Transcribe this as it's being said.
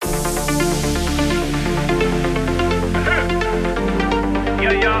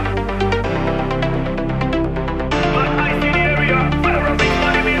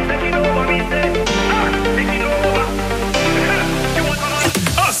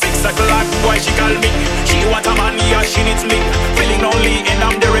circle like why she call me. She want a man, yeah, she needs me. Feeling lonely and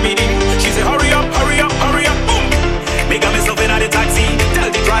I'm the remedy. She say hurry up, hurry up, hurry up, boom. Me got myself in the taxi. Tell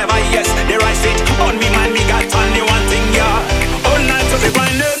the driver yes, the right seat. On me man, me got only one thing, yeah. All night to be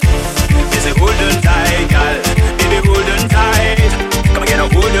grinding. They say hold on tight, girl. Baby hold on tight. Come again,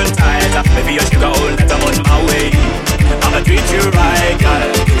 hold on tight. Maybe your sugar all that I'm on my way. I'ma treat you right, girl.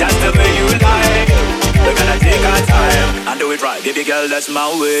 That's the way you like. We're gonna take our time and do it right, baby girl, that's my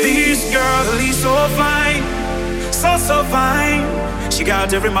way. This girl is so fine, so fine. She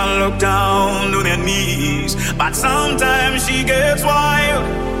got every man locked down on their knees. But sometimes she gets wild,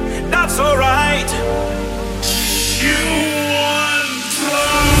 that's alright. You want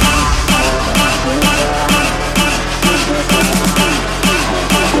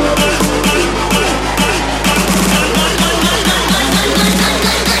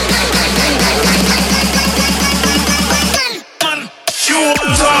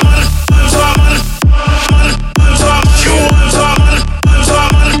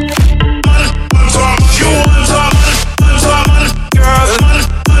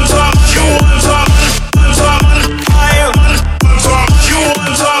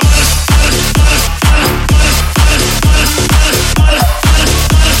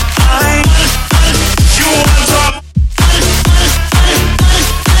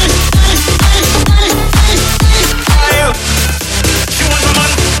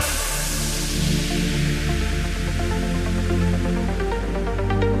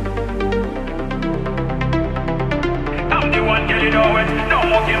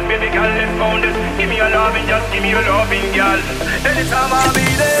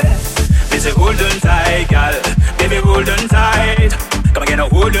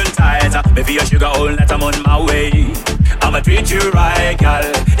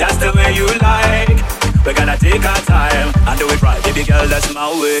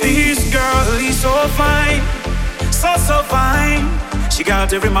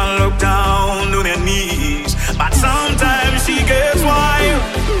every man look down on their knees. But sometimes she gets wild,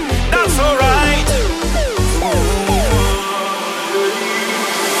 that's alright.